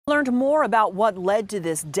Learned more about what led to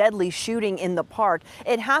this deadly shooting in the park.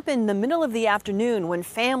 It happened in the middle of the afternoon when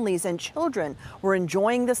families and children were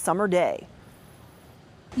enjoying the summer day.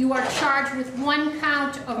 You are charged with 1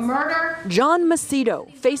 count of murder. John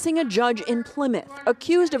Macedo facing a judge in Plymouth,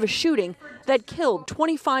 accused of a shooting that killed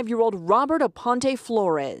 25-year-old Robert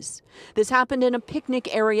Aponte-Flores. This happened in a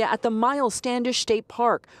picnic area at the Myles Standish State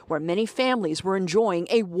Park, where many families were enjoying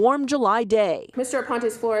a warm July day. Mr.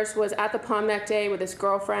 Aponte-Flores was at the prom that day with his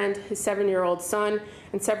girlfriend, his 7-year-old son,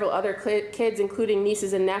 and several other kids, including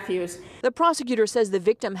nieces and nephews. The prosecutor says the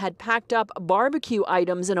victim had packed up barbecue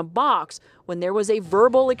items in a box when there was a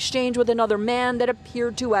verbal exchange with another man that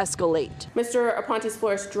appeared to escalate. Mr.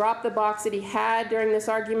 Aponte-Flores dropped the box that he had during this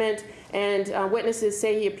argument, and witnesses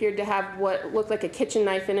say he appeared to have what looked like a kitchen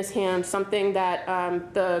knife in his hand, something that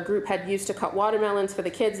the group had used to cut watermelons for the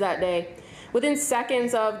kids that day. Within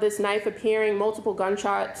seconds of this knife appearing, multiple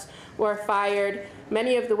gunshots were fired.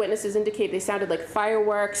 Many of the witnesses indicate they sounded like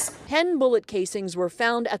fireworks. 10 bullet casings were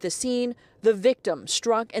found at the scene. The victim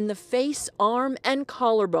struck in the face, arm, and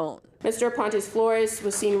collarbone. Mr. Aponte-Flores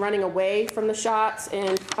was seen running away from the shots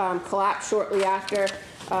and collapsed shortly after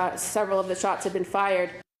several of the shots had been fired.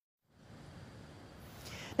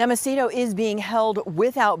 Now, Macedo is being held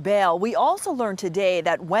without bail. We also learned today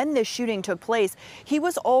that when this shooting took place, he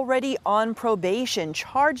was already on probation,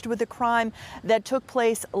 charged with a crime that took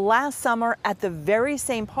place last summer at the very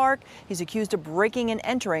same park. He's accused of breaking and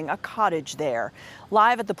entering a cottage there.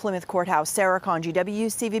 Live at the Plymouth Courthouse, Sarah Conji,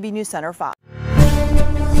 WCVB News Center 5.